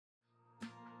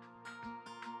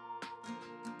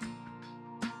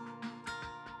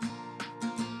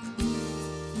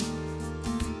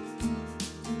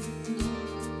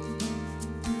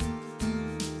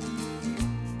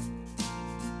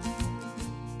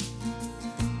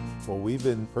Well, we've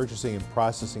been purchasing and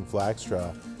processing flax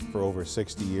straw for over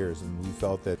 60 years, and we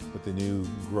felt that with the new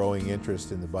growing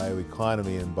interest in the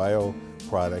bioeconomy and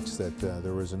bioproducts that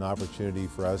there was an opportunity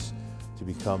for us to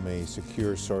become a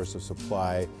secure source of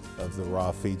supply of the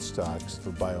raw feedstocks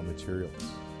for biomaterials.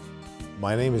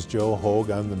 My name is Joe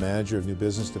Hogue. I'm the manager of new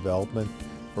business development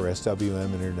for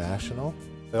SWM International.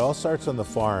 It all starts on the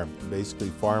farm. Basically,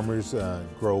 farmers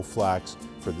grow flax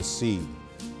for the seed,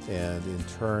 and in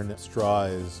turn, straw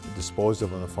is disposed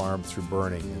of on the farm through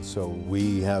burning. And so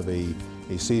we have a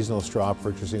seasonal straw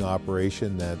purchasing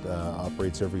operation that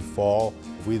operates every fall.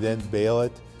 We then bale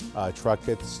it, truck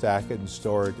it, stack it, and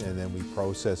store it, and then we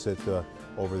process it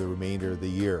over the remainder of the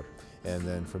year. And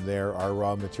then from there, our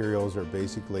raw materials are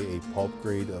basically a pulp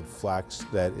grade of flax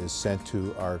that is sent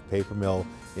to our paper mill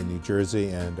in New Jersey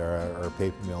and our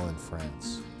paper mill in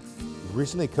France. We've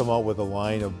recently come out with a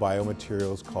line of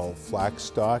biomaterials called flax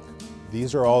stock.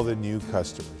 These are all the new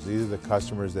customers. These are the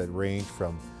customers that range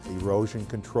from erosion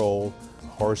control,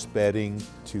 horse bedding,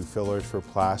 to fillers for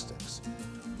plastics.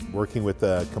 Working with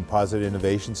the Composite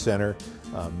Innovation Center,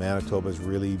 Manitoba is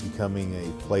really becoming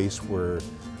a place where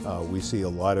we see a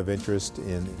lot of interest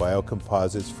in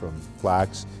biocomposites from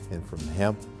flax and from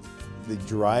hemp. The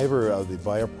driver of the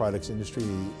bioproducts industry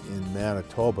in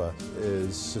Manitoba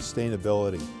is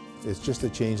sustainability. It's just a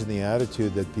change in the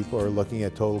attitude that people are looking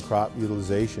at total crop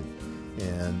utilization.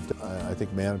 And I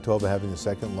think Manitoba, having the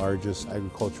second largest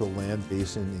agricultural land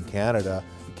basin in Canada,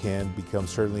 can become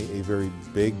certainly a very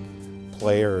big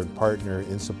player and partner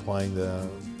in supplying the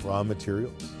raw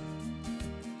materials.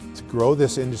 To grow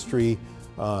this industry,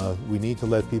 we need to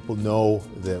let people know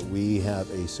that we have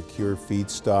a secure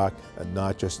feedstock,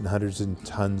 not just in hundreds of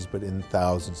tons, but in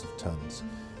thousands of tons.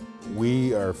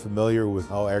 We are familiar with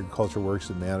how agriculture works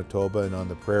in Manitoba and on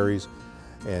the prairies,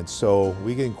 and so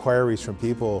we get inquiries from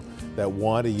people that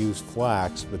want to use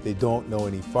flax, but they don't know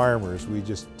any farmers. We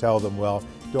just tell them, well,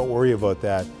 don't worry about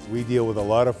that. We deal with a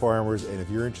lot of farmers, and if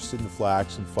you're interested in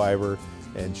flax and fiber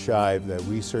and chive, that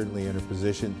we certainly are in a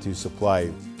position to supply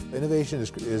you. Innovation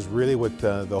is really what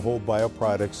the whole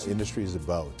bioproducts industry is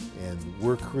about, and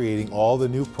we're creating all the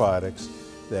new products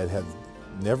that have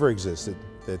never existed,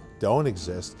 that don't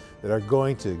exist, that are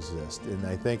going to exist. And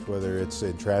I think whether it's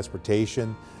in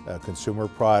transportation, consumer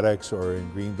products, or in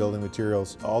green building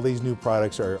materials, all these new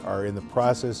products are in the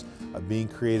process of being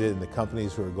created, and the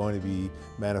companies who are going to be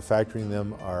manufacturing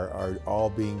them are all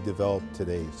being developed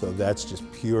today. So that's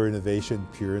just pure innovation,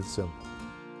 pure and simple.